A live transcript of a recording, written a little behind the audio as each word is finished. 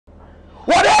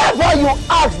whatever you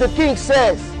ask, the king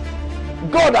says,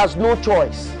 God has no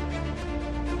choice.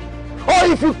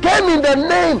 Or if you came in the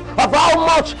name of how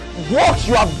much works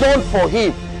you have done for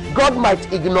him, God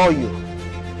might ignore you.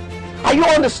 Are you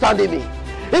understanding me?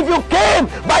 If you came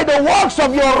by the works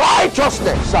of your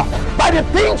righteousness, by the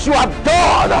things you have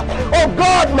done, oh,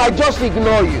 God might just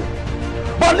ignore you.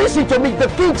 But listen to me, the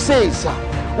king says,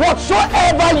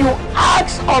 whatsoever you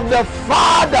ask of the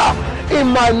Father in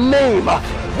my name,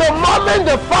 the moment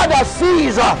the Father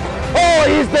sees,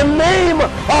 is the name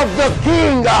of the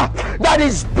king that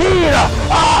is being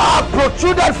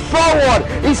protruded forward,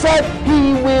 he said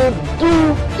he will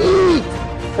do it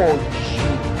for you.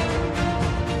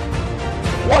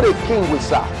 What a king we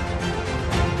serve.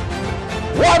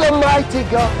 What a mighty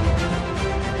God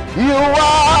you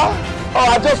are. Oh,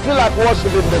 I just feel like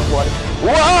worshiping this morning.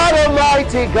 What a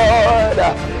mighty God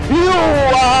you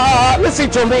are. Listen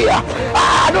to me.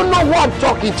 I don't know who I'm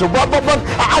talking to, but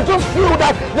I just feel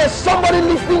that there's somebody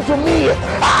listening to me.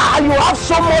 You have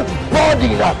so much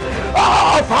burden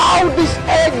of how this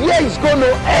year is going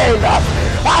to end.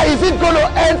 Is it going to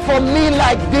end for me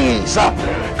like this?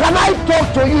 Can I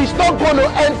talk to you? It's not going to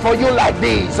end for you like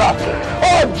this.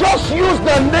 Just use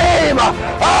the name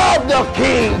of the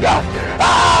King.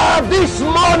 This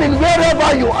morning,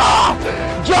 wherever you are,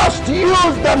 just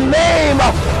use the name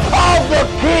of the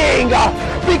King,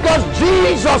 because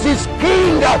Jesus is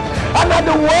King, and at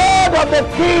the word of the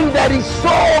King there is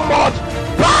so much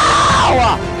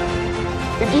power.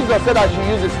 If Jesus said I should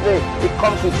use his name, it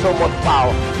comes with so much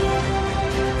power.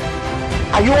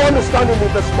 Are you understanding me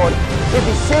this morning? If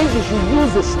he says you should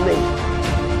use his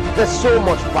name, there's so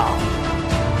much power.